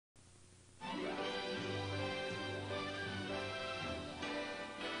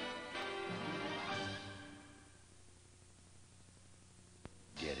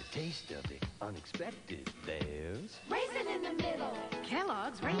taste of the unexpected, there's Raisin in the middle.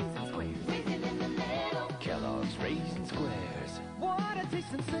 Kellogg's Raisin Squares. Raisin in the middle. Kellogg's Raisin Squares. What a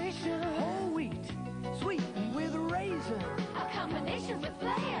taste sensation! Whole wheat, sweetened with raisin. A combination with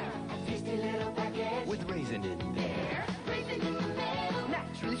flair. A tasty little package With raisin in there. Raisin in the middle.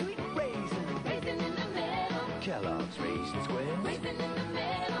 Naturally sweet raisin. Raisin in the middle. Kellogg's Raisin Squares. Raisin in the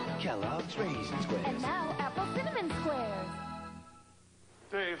middle. Kellogg's Raisin Squares. And now apple cinnamon squares.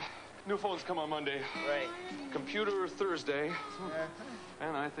 Dave, new phones come on Monday. Right. Computer Thursday.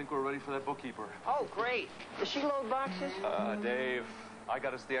 And I think we're ready for that bookkeeper. Oh, great. Does she load boxes? Dave, I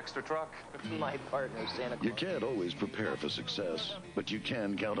got us the extra truck. My partner, Santa Claus. You can't always prepare for success, but you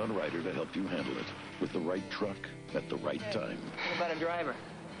can count on Ryder to help you handle it with the right truck at the right time. What about a driver?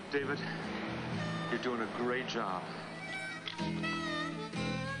 David, you're doing a great job.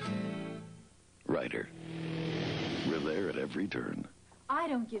 Ryder. We're there at every turn. I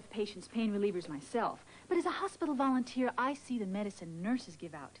don't give patients pain relievers myself, but as a hospital volunteer, I see the medicine nurses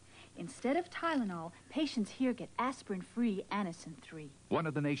give out. Instead of Tylenol, patients here get aspirin-free Anacin 3. One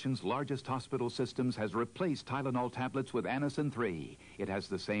of the nation's largest hospital systems has replaced Tylenol tablets with Anacin 3. It has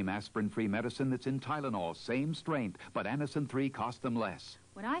the same aspirin-free medicine that's in Tylenol, same strength, but Anacin 3 costs them less.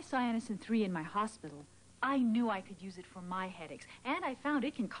 When I saw Anacin 3 in my hospital, I knew I could use it for my headaches, and I found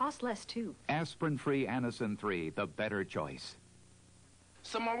it can cost less, too. Aspirin-free Anacin 3, the better choice.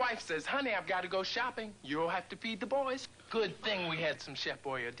 So my wife says, honey, I've got to go shopping. You'll have to feed the boys. Good thing we had some Chef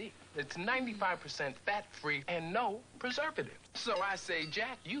Boyardee. It's 95% fat-free and no preservative. So I say,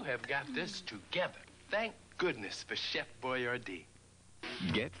 Jack, you have got this together. Thank goodness for Chef Boyardee.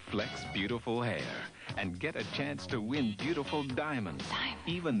 Get Flex beautiful hair and get a chance to win beautiful diamonds.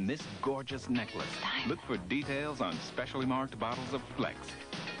 Even this gorgeous necklace. Look for details on specially marked bottles of Flex.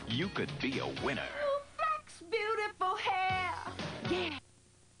 You could be a winner. Oh, Flex beautiful hair. Yeah.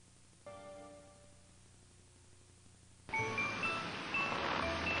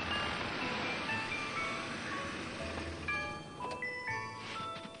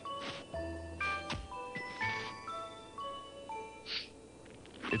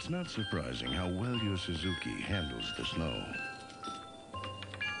 It's not surprising how well your Suzuki handles the snow.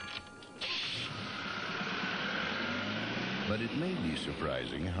 But it may be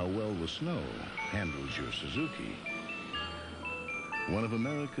surprising how well the snow handles your Suzuki. One of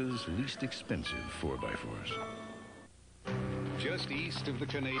America's least expensive 4x4s. Just east of the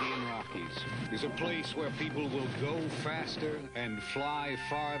Canadian Rockies is a place where people will go faster and fly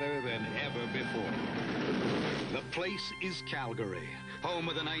farther than ever before. The place is Calgary, home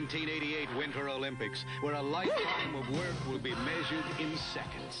of the 1988 Winter Olympics, where a lifetime of work will be measured in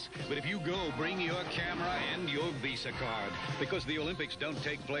seconds. But if you go, bring your camera and your Visa card, because the Olympics don't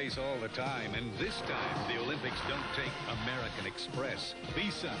take place all the time, and this time the Olympics don't take American Express.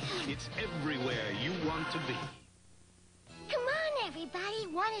 Visa, it's everywhere you want to be. Come on, everybody.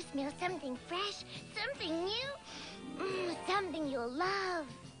 Want to smell something fresh, something new? Something you'll love.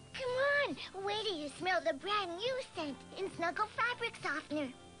 Come on, wait till you smell the brand new scent in Snuggle fabric softener.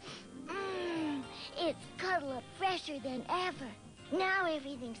 It's cuddle up fresher than ever. Now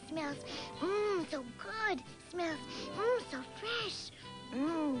everything smells, so good. Smells, so fresh.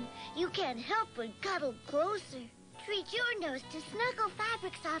 You can't help but cuddle closer. Treat your nose to Snuggle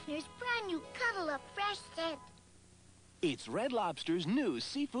fabric softener's brand new cuddle up fresh scent. It's Red Lobster's new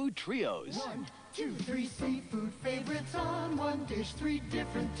seafood trios. 1, 2, 3 seafood favorites on one dish. 3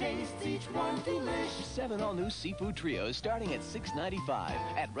 different tastes, each one delish. 7 all-new seafood trios starting at $6.95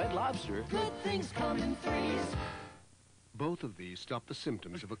 at Red Lobster. Good things come in threes. Both of these stop the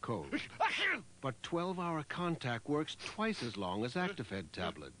symptoms of a cold. But 12-hour Contac works twice as long as Actifed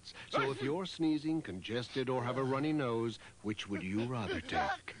tablets. So if you're sneezing, congested, or have a runny nose, which would you rather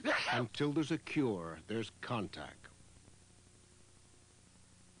take? Until there's a cure, there's Contac.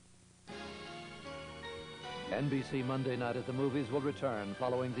 NBC Monday Night at the Movies will return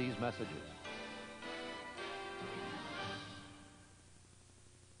following these messages.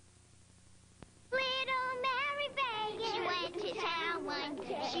 Little Mary Phagan. She went to town one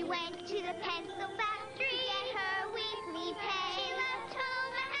day. She went to the pencil factory to get her weekly pay. She loved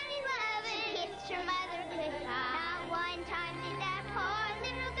home and loved it. She kissed her mother goodbye. Not one time did that poor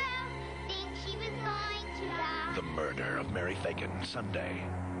little girl think she was going to die. The Murder of Mary Phagan, Sunday.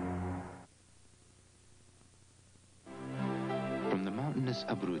 From the mountainous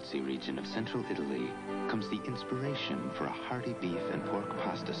Abruzzi region of central Italy comes the inspiration for a hearty beef and pork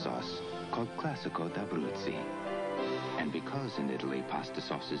pasta sauce called Classico d'Abruzzi. And because in Italy pasta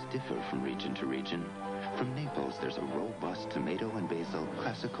sauces differ from region to region, from Naples there's a robust tomato and basil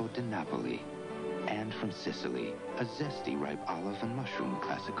Classico di Napoli. And from Sicily, a zesty ripe olive and mushroom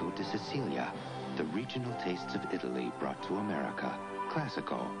Classico de Sicilia. The regional tastes of Italy brought to America.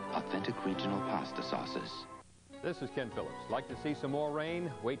 Classico, authentic regional pasta sauces. This is Ken Phillips. Like to see some more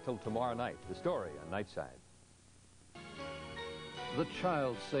rain? Wait till tomorrow night. The story on Nightside. The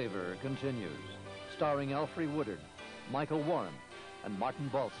Child Saver continues, starring Alfre Woodard, Michael Warren, and Martin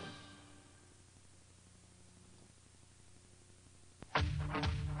Balsam.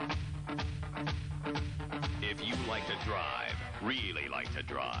 If you like to drive, really like to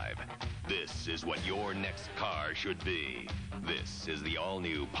drive, this is what your next car should be. This is the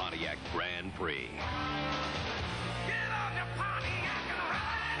all-new Pontiac Grand Prix. Get on the Pontiac and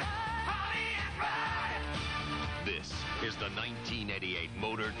ride, Pontiac ride. This is the 1988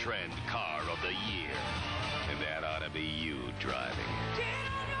 Motor Trend Car of the Year. And that ought to be you driving. Get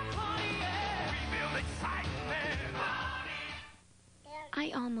on your Pontiac, we build excitement.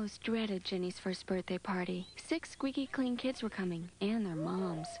 I almost dreaded Jenny's first birthday party. 6 squeaky clean kids were coming, and their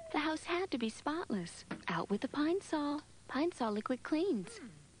moms. The house had to be spotless. Out with the Pine Sol. Pine Sol liquid cleans.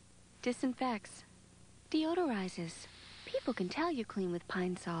 Disinfects. Deodorizes. People can tell you clean with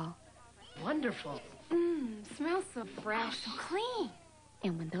Pine Sol. Wonderful. Smells so fresh. So clean.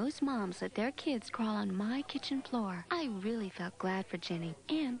 And when those moms let their kids crawl on my kitchen floor, I really felt glad for Jenny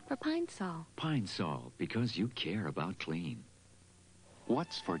and for Pine Sol. Pine Sol, because you care about clean.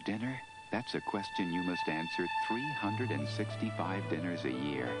 What's for dinner? That's a question you must answer 365 dinners a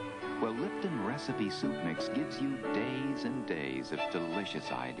year. Well, Lipton Recipe Soup Mix gives you days and days of delicious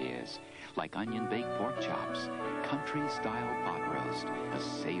ideas, like onion-baked pork chops, country-style pot roast, a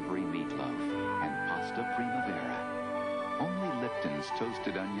savory meatloaf, and pasta primavera. Only Lipton's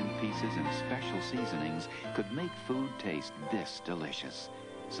toasted onion pieces and special seasonings could make food taste this delicious.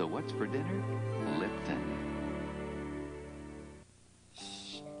 So what's for dinner? Lipton.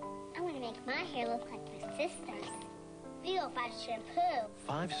 My hair look like my sister's. VO5 shampoo.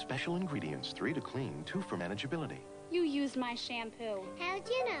 5 special ingredients, 3 to clean, 2 for manageability. You used my shampoo. How'd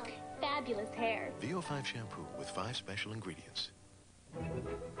you know? Fabulous hair. VO5 shampoo with 5 special ingredients.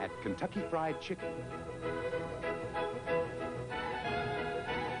 At Kentucky Fried Chicken.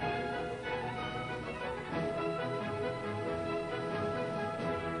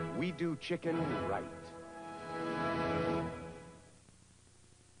 We do chicken right.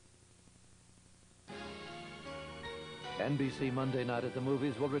 NBC Monday Night at the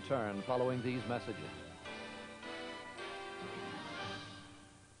Movies will return following these messages.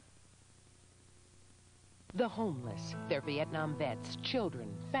 The homeless, their Vietnam vets,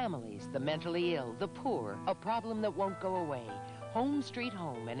 children, families, the mentally ill, the poor, a problem that won't go away. Home Street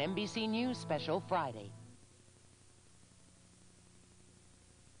Home, an NBC News special Friday.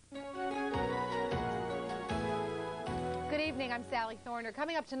 Good evening, I'm Sally Thorner.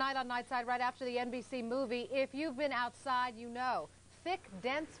 Coming up tonight on Nightside right after the NBC movie, if you've been outside, you know. Thick,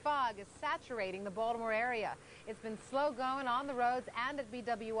 dense fog is saturating the Baltimore area. It's been slow going on the roads and at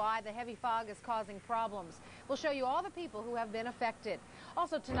BWI. The heavy fog is causing problems. We'll show you all the people who have been affected.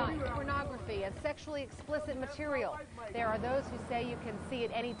 Also tonight, pornography and sexually explicit material. There are those who say you can see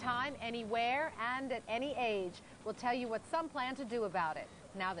it anytime, anywhere, and at any age. We'll tell you what some plan to do about it.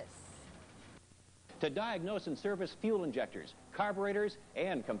 Now this. To diagnose and service fuel injectors, carburetors,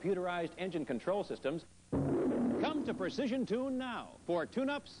 and computerized engine control systems, come to Precision Tune now for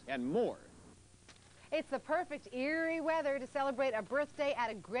tune-ups and more. It's the perfect eerie weather to celebrate a birthday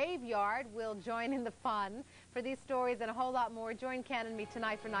at a graveyard. We'll join in the fun. For these stories and a whole lot more, join Ken and me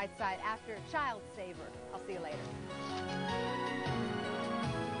tonight for Nightside after Child Saver. I'll see you later.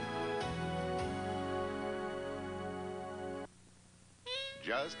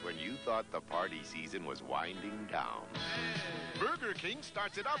 Just when you thought the party season was winding down, Burger King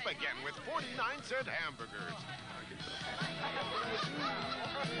starts it up again with 49-cent hamburgers.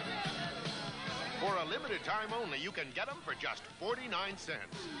 For a limited time only, you can get them for just 49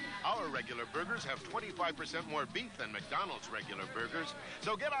 cents. Our regular burgers have 25% more beef than McDonald's regular burgers.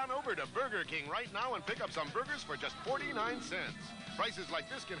 So get on over to Burger King right now and pick up some burgers for just 49 cents. Prices like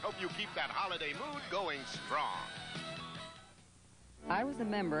this can help you keep that holiday mood going strong. I was a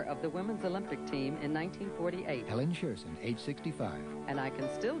member of the Women's Olympic team in 1948. Helen Scherson, age 65. And I can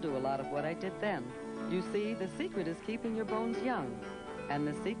still do a lot of what I did then. You see, the secret is keeping your bones young. And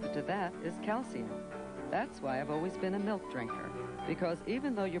the secret to that is calcium. That's why I've always been a milk drinker. Because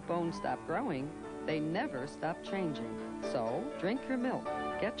even though your bones stop growing, they never stop changing. So, drink your milk.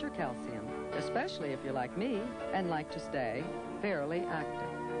 Get your calcium. Especially if you're like me and like to stay fairly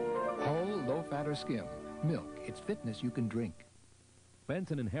active. Whole, low-fat or skim. Milk. It's fitness you can drink.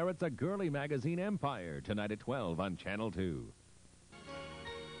 Benson inherits a girly magazine empire tonight at 12 on Channel 2.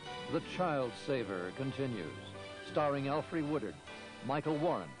 The Child Saver continues, starring Alfre Woodard, Michael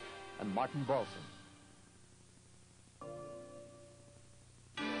Warren, and Martin Balsam.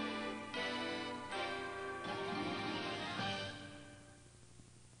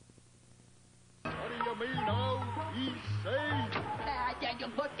 What do you mean, oh, he's safe?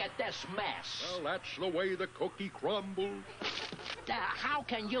 Look at this mess. Well, that's the way the cookie crumbles. How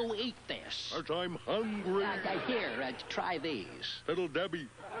can you eat this? 'Cause I'm hungry. Here, try these. Little Debbie,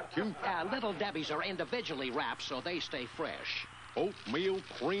 cute. Little Debbie's are individually wrapped so they stay fresh. Oatmeal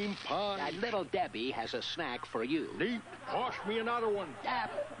cream pie. Little Debbie has a snack for you. Neat. Toss me another one.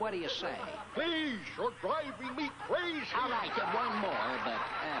 What do you say? Please, you're driving me crazy. All right, one more, but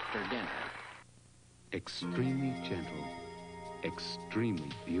after dinner. Extremely gentle, extremely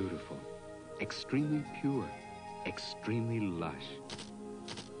beautiful, extremely pure, extremely lush.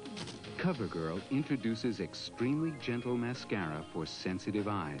 CoverGirl introduces extremely gentle mascara for sensitive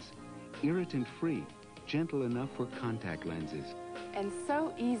eyes. Irritant-free, gentle enough for contact lenses. And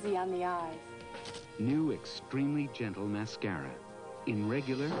so easy on the eyes. New extremely gentle mascara in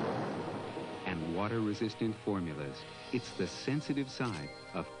regular and water-resistant formulas. It's the sensitive side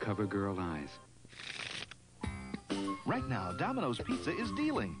of CoverGirl eyes. Right now, Domino's Pizza is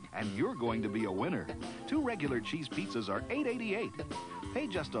dealing, and you're going to be a winner. 2 regular cheese pizzas are $8.88. Pay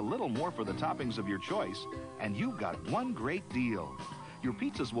just a little more for the toppings of your choice, and you've got one great deal. Your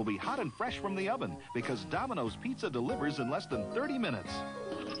pizzas will be hot and fresh from the oven because Domino's Pizza delivers in less than 30 minutes.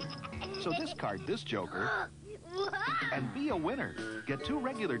 So discard this joker and be a winner. Get 2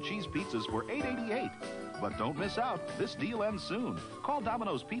 regular cheese pizzas for $8.88. But don't miss out. This deal ends soon. Call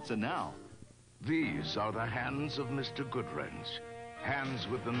Domino's Pizza now. These are the hands of Mr. Goodwrench. Hands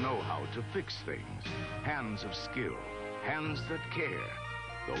with the know-how to fix things. Hands of skill. Hands that care.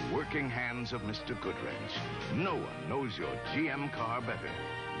 The working hands of Mr. Goodwrench. No one knows your GM car better.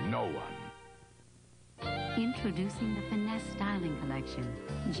 No one. Introducing the Finesse Styling Collection.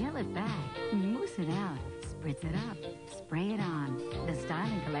 Gel it back, mousse it out, spritz it up, spray it on. The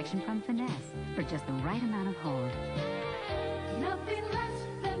Styling Collection from Finesse for just the right amount of hold. Nothing less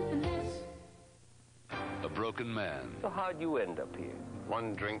than finesse. A broken man. So how'd you end up here?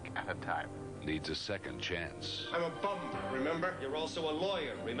 One drink at a time. Needs a second chance. I'm a bum, remember? You're also a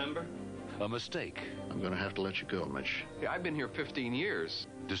lawyer, remember? A mistake. I'm gonna have to let you go, Mitch. Yeah, I've been here 15 years.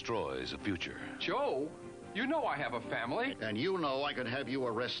 Destroys a future. Joe, you know I have a family. And you know I could have you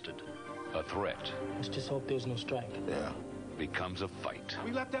arrested. A threat. Let's just hope there's no strike. Yeah. Becomes a fight.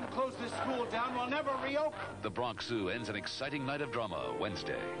 We let them close this school down. We'll never reopen. The Bronx Zoo ends an exciting night of drama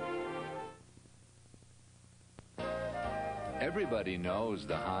Wednesday. Everybody knows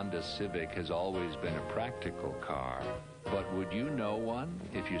the Honda Civic has always been a practical car. But would you know one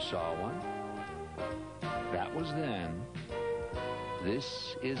if you saw one? That was then.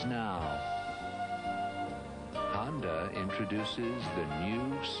 This is now. Honda introduces the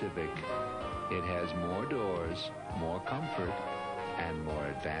new Civic. It has more doors, more comfort, and more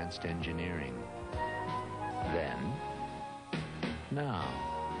advanced engineering. Then, now.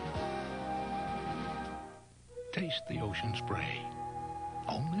 Taste the ocean spray.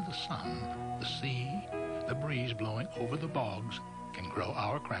 Only the sun, the sea, the breeze blowing over the bogs can grow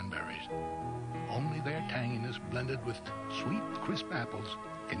our cranberries. Only their tanginess blended with sweet, crisp apples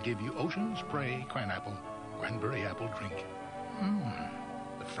can give you ocean spray cranberry apple drink.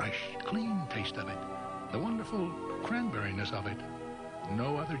 The fresh, clean taste of it. The wonderful cranberryness of it.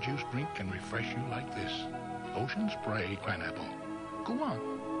 No other juice drink can refresh you like this. Ocean spray cranapple. Go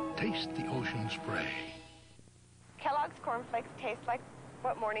on, taste the ocean spray. Kellogg's cornflakes taste like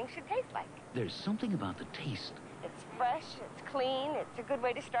what morning should taste like. There's something about the taste. It's fresh, it's clean, it's a good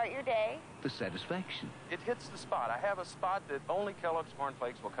way to start your day. The satisfaction. It hits the spot. I have a spot that only Kellogg's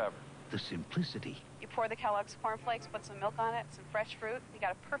cornflakes will cover. The simplicity. You pour the Kellogg's cornflakes, put some milk on it, some fresh fruit, you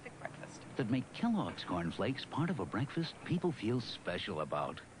got a perfect breakfast. That make Kellogg's cornflakes part of a breakfast people feel special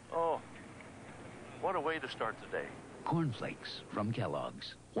about. Oh, what a way to start the day. Cornflakes from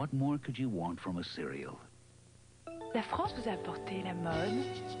Kellogg's. What more could you want from a cereal? La France vous a apporté la mode,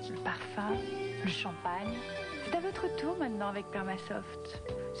 le parfum, le champagne. C'est à votre tour maintenant avec Permasoft.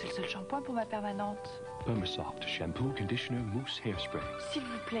 C'est le seul shampoing pour ma permanente. Permasoft, shampoo, conditioner, mousse, hairspray. S'il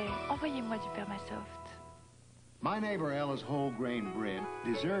vous plaît, envoyez-moi du Permasoft. My neighbor Ella's whole grain bread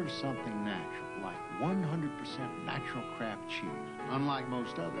deserves something natural, like 100% natural Kraft cheese. Unlike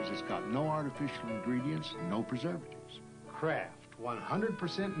most others, it's got no artificial ingredients, no preservatives. Kraft,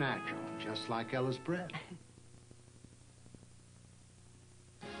 100% natural, just like Ella's bread.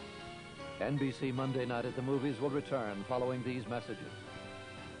 NBC Monday Night at the Movies will return following these messages.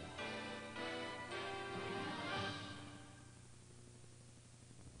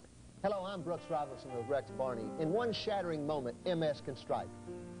 I'm Brooks Robinson with Rex Barney. In one shattering moment, MS can strike.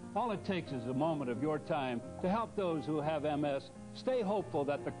 All it takes is a moment of your time to help those who have MS stay hopeful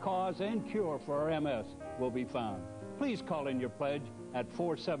that the cause and cure for MS will be found. Please call in your pledge at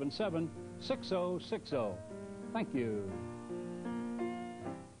 477-6060. Thank you.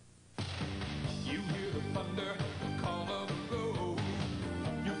 You hear the thunder, the call of the road.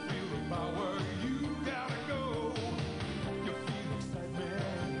 You feel the power, you gotta go. You feel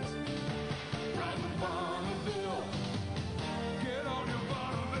excitement. Ride the Bonneville. Get on your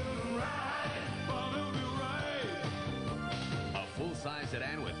Bonneville and ride. Bonneville ride. A full-size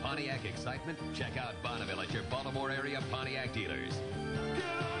sedan with Pontiac excitement? Check out Bonneville at your Baltimore area Pontiac dealers. Get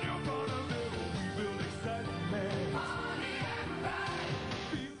on your Bonneville. We build excitement. Pontiac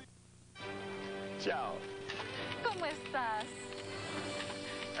ride. Ciao. ¿Cómo estás?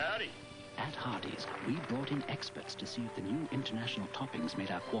 Howdy. At Hardee's, we brought in experts to see if the new international toppings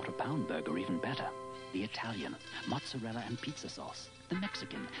made our quarter-pound burger even better. The Italian, mozzarella and pizza sauce. The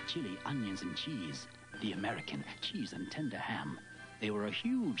Mexican, chili, onions and cheese. The American, cheese and tender ham. They were a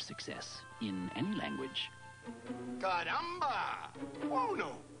huge success in any language. Caramba! Oh,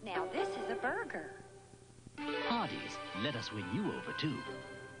 no. Now this is a burger. Hardee's, let us win you over too.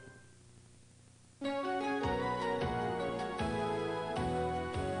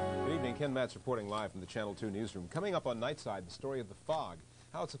 Good evening. Ken Matz reporting live from the Channel 2 newsroom. Coming up on Nightside, the story of the fog,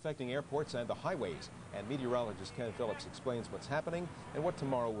 how it's affecting airports and the highways. And meteorologist Ken Phillips explains what's happening and what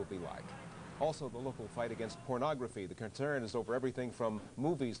tomorrow will be like. Also, the local fight against pornography. The concern is over everything from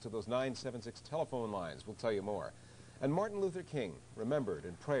movies to those 976 telephone lines. We'll tell you more. And Martin Luther King, remembered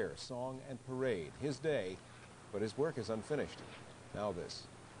in prayer, song, and parade. His day, but his work is unfinished. Now this.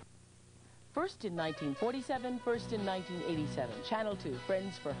 First in 1947, first in 1987. Channel 2,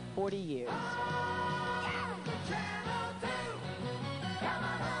 friends for 40 years.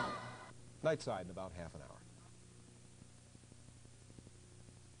 Nightside in about half an hour.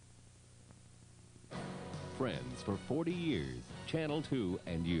 Friends for 40 years. Channel 2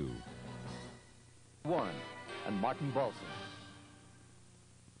 and you. Warren and Martin Balson.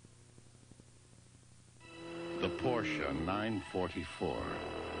 The Porsche 944.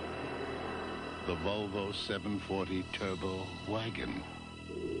 The Volvo 740 Turbo Wagon.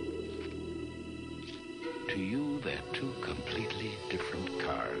 To you, they're two completely different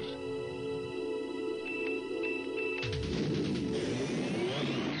cars.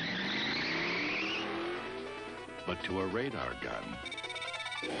 But to a radar gun,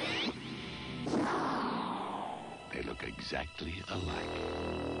 they look exactly alike.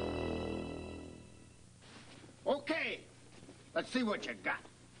 Okay, let's see what you got.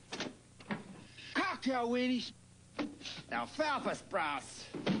 Cocktail weenies. Alfalfa sprouts.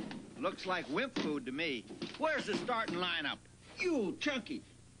 Looks like wimp food to me. Where's the starting lineup? You, Chunky,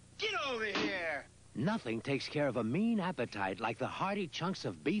 get over here. Nothing takes care of a mean appetite like the hearty chunks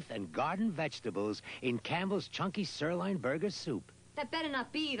of beef and garden vegetables in Campbell's Chunky Sirloin Burger Soup. That better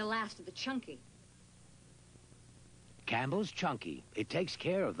not be the last of the Chunky. Campbell's Chunky. It takes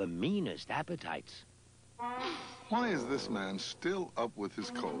care of the meanest appetites. Why is this man still up with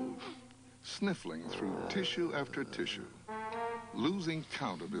his cold, sniffling through tissue after tissue, losing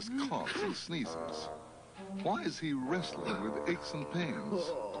count of his coughs and sneezes? Why is he wrestling with aches and pains,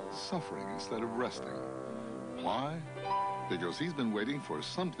 suffering instead of resting? Why? Because he's been waiting for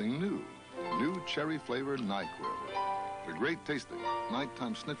something new. New cherry-flavored NyQuil. The great tasting,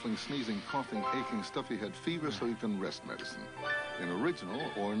 nighttime sniffling, sneezing, coughing, aching, stuffy head fever so you can rest medicine. In original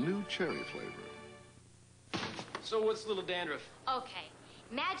or new cherry flavor. So what's little dandruff? Okay,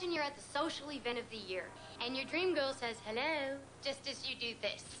 imagine you're at the social event of the year, and your dream girl says hello, just as you do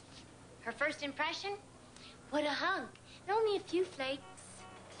this. Her first impression? What a hunk. And only a few flakes.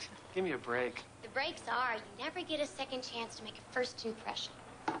 Give me a break. The breaks are you never get a second chance to make a first impression.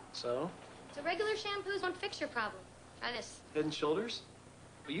 So? So regular shampoos won't fix your problem. Try this. Head and Shoulders?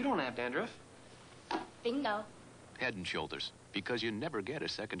 But you don't have dandruff. Bingo. Head and Shoulders, because you never get a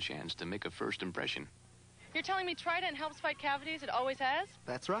second chance to make a first impression. You're telling me Trident helps fight cavities? It always has?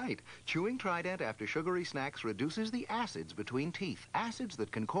 That's right. Chewing Trident after sugary snacks reduces the acids between teeth. Acids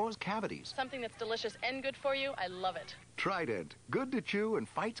that can cause cavities. Something that's delicious and good for you? I love it. Trident. Good to chew and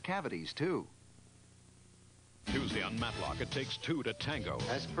fights cavities, too. Tuesday on Matlock, it takes two to tango.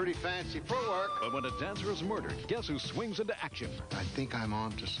 That's pretty fancy footwork. But when a dancer is murdered, guess who swings into action? I think I'm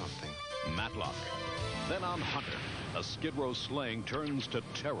on to something. Matlock. Then on Hunter, a Skid Row slaying turns to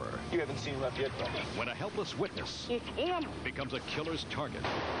terror. You haven't seen left yet, buddy. When a helpless witness becomes a killer's target.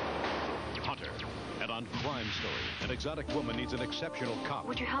 Hunter. And on crime story. An exotic woman needs an exceptional cop.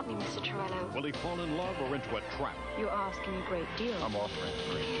 Would you help me, Mr. Torello? Will he fall in love or into a trap? You're asking a great deal. I'm offering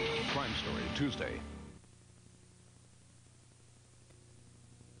a great deal. Crime Story, Tuesday.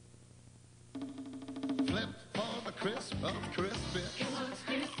 Flip for the crisp of crispy.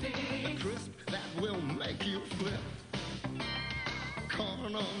 The crisp that will make you flip.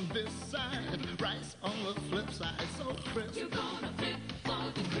 Corn on this side, rice on the flip side, so crisp. You're gonna flip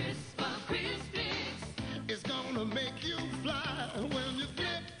for the crisp of Crispits. It's gonna make you fly when you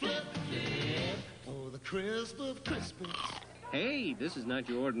flip, flip, flip for the crisp of Crispits. Hey, this is not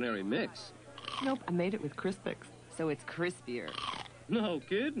your ordinary mix. Nope, I made it with Crispix, so it's crispier. No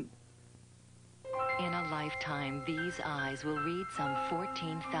kidding. In a lifetime, these eyes will read some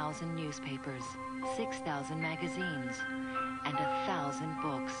 14,000 newspapers, 6,000 magazines, and 1,000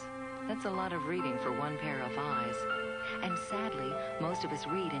 books. That's a lot of reading for one pair of eyes. And sadly, most of us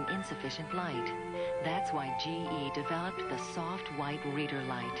read in insufficient light. That's why GE developed the soft white reader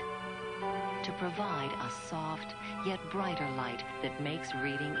light, to provide a soft yet brighter light that makes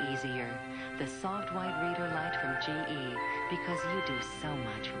reading easier. The soft white reader light from GE, because you do so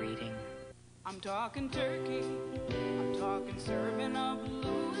much reading. I'm talking turkey. I'm talking serving of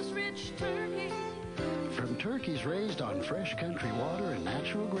Louis Rich turkey. From turkeys raised on fresh country water and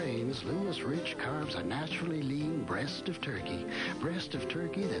natural grains, Louis Rich carves a naturally lean breast of turkey. Breast of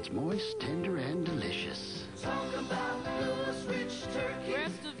turkey that's moist, tender, and delicious. Talk about Louis Rich turkey.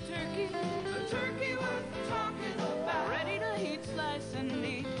 Breast of turkey. The turkey worth talking about. Ready to heat, slice, and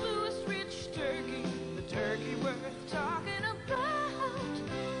eat. Louis Rich turkey. The turkey worth talking about.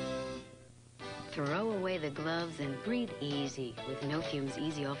 Throw away the gloves and breathe easy with No Fumes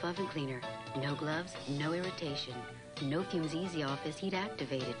Easy Off Oven Cleaner. No gloves, no irritation. No Fumes Easy Off is heat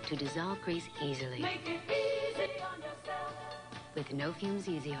activated to dissolve grease easily. Make it easy on yourself. With No Fumes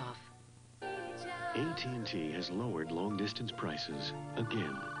Easy Off. AT&T has lowered long-distance prices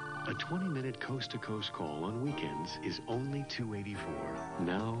again. A 20-minute coast-to-coast call on weekends is only $2.84.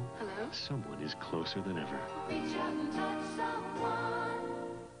 Now, hello? Someone is closer than ever. Reach out and touch someone.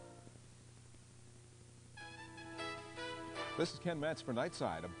 This is Ken Matz for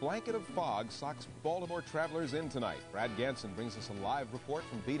Nightside. A blanket of fog socks Baltimore travelers in tonight. Brad Ganson brings us a live report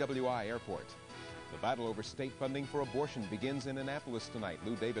from BWI Airport. The battle over state funding for abortion begins in Annapolis tonight.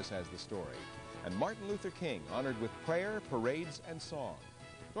 Lou Davis has the story. And Martin Luther King honored with prayer, parades, and song.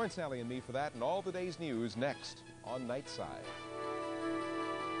 Join Sally and me for that and all the day's news next on Nightside.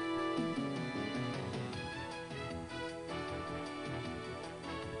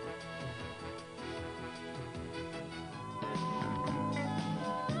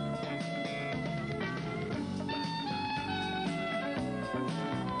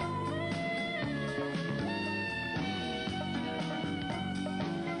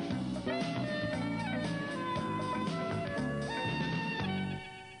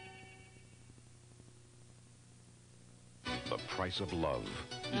 The price of love.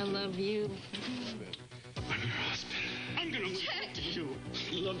 I love you. I'm your husband. I'm gonna make love to you.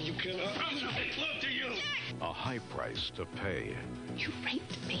 Love you, killer. I'm gonna make love to you. A high price to pay. You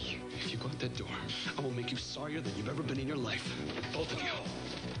raped me. If you go out that door, I will make you sorrier than you've ever been in your life. Both of you.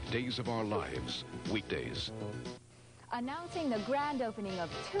 Days of Our Lives. Weekdays. Announcing the grand opening of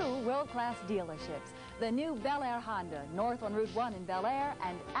 2 world-class dealerships. The new Bel Air Honda, north on Route 1 in Bel Air,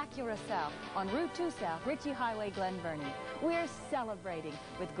 and Acura South on Route 2 South, Ritchie Highway, Glen Burnie. We're celebrating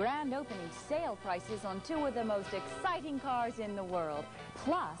with grand opening sale prices on 2 of the most exciting cars in the world,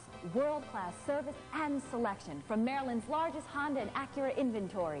 plus world-class service and selection from Maryland's largest Honda and Acura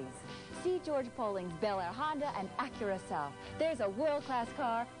inventories. See George Polling's Bel Air Honda and Acura South. There's a world-class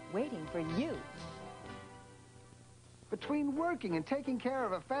car waiting for you. Between working and taking care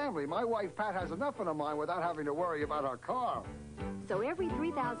of a family, my wife Pat has enough on her mind without having to worry about her car. So every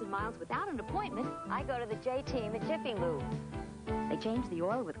 3,000 miles without an appointment, I go to the J-Team at Jiffy Lube. They change the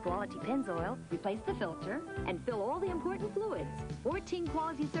oil with Quality Pennzoil, replace the filter, and fill all the important fluids. 14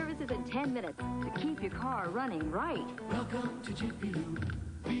 quality services in 10 minutes to keep your car running right. Welcome to Jiffy Lube.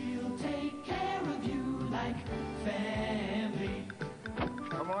 We'll take care of you like family.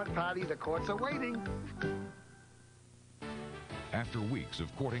 Come on, Patty, the courts are waiting. After weeks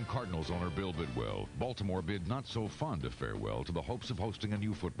of courting Cardinals owner Bill Bidwell, Baltimore bid not so fond of farewell to the hopes of hosting a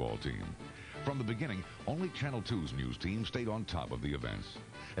new football team. From the beginning, only Channel 2's news team stayed on top of the events.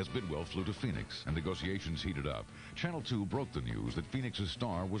 As Bidwell flew to Phoenix and negotiations heated up, Channel 2 broke the news that Phoenix's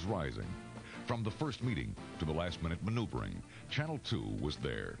star was rising. From the first meeting to the last-minute maneuvering, Channel 2 was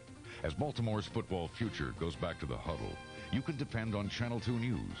there. As Baltimore's football future goes back to the huddle, you can depend on Channel 2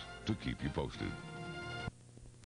 News to keep you posted.